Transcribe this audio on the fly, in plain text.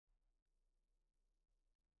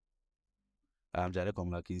I'm Jade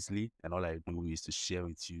Komla Kingsley, and all I do is to share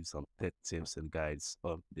with you some tech tips and guides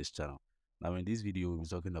on this channel. Now, in this video, we'll be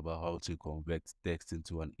talking about how to convert text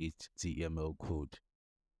into an HTML code.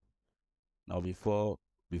 Now, before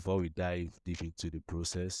we dive deep into the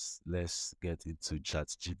process, let's get into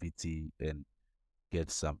ChatGPT and get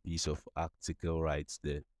some piece of article right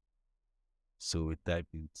there. So we type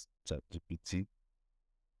in ChatGPT.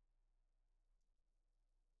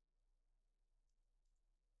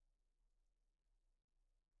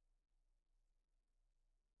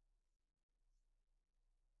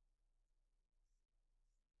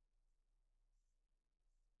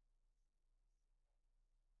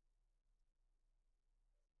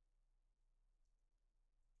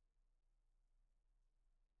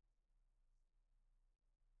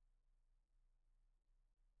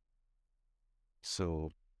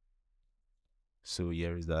 So so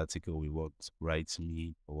here is the article we want. Write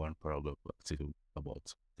me one paragraph article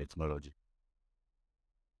about technology.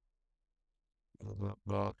 Blah,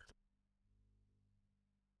 blah.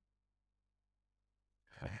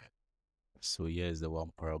 So here's the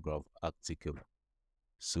one paragraph article.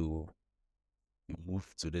 So you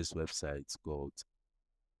move to this website called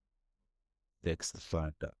Text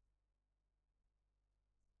Finder.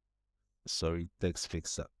 Sorry, Text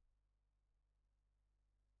Fixer.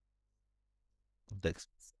 Text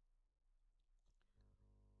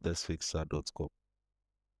TextFixer.com.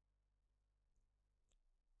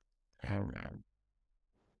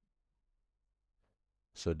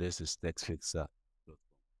 So this is Text Fixer.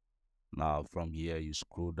 Now from here you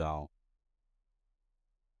scroll down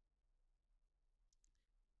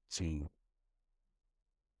to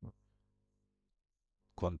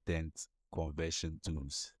content conversion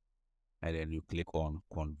tools, and then you click on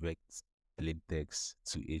convert plain text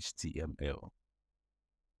to HTML.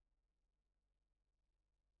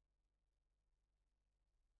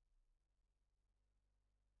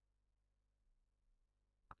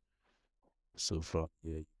 So from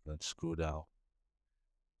here you can scroll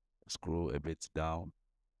a bit down.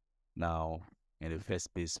 Now in the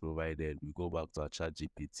first page provided, we go back to our chat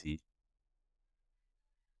GPT.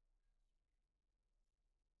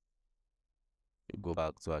 You go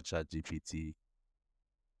back to our chat GPT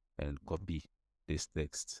and copy this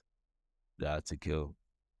text, the article,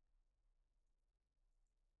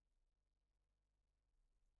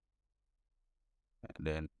 and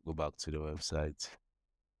then go back to the website.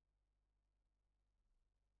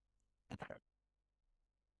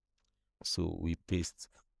 So we paste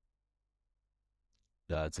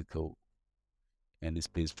the article and the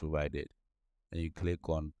space provided, and you click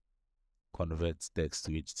on convert text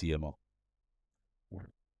to HTML.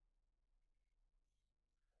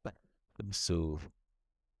 So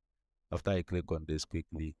after I click on this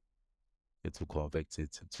quickly, it will convert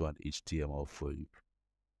it into an HTML for you.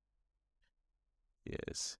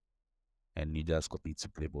 Yes. And you just copy it to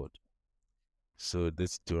clipboard. So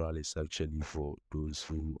this tutorial is actually for those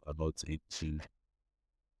who are not into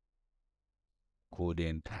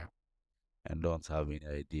coding and don't have any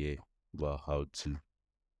idea about how to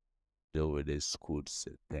deal with this code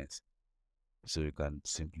sentence. So you can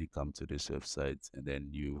simply come to this website and then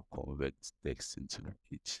you convert text into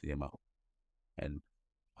HTML. And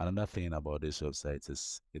another thing about this website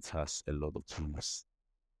is it has a lot of tools.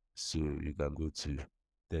 So you can go to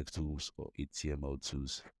text tools or HTML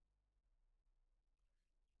tools.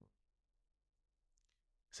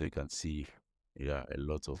 So you can see there are a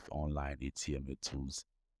lot of online HTML tools.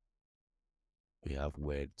 We have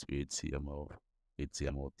Word to HTML,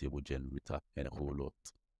 HTML table generator, and a whole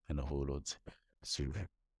lot. So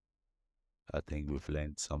I think we've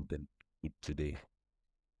learned something good today.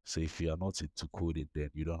 So if you are not into coding, then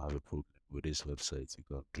you don't have a problem with this website. You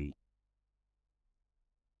can do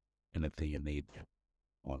anything you need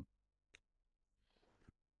on.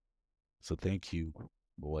 So thank you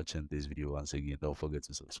for watching this video once again. Don't forget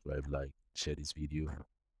to subscribe, like, share this video.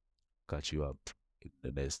 Catch you up in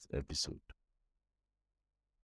the next episode.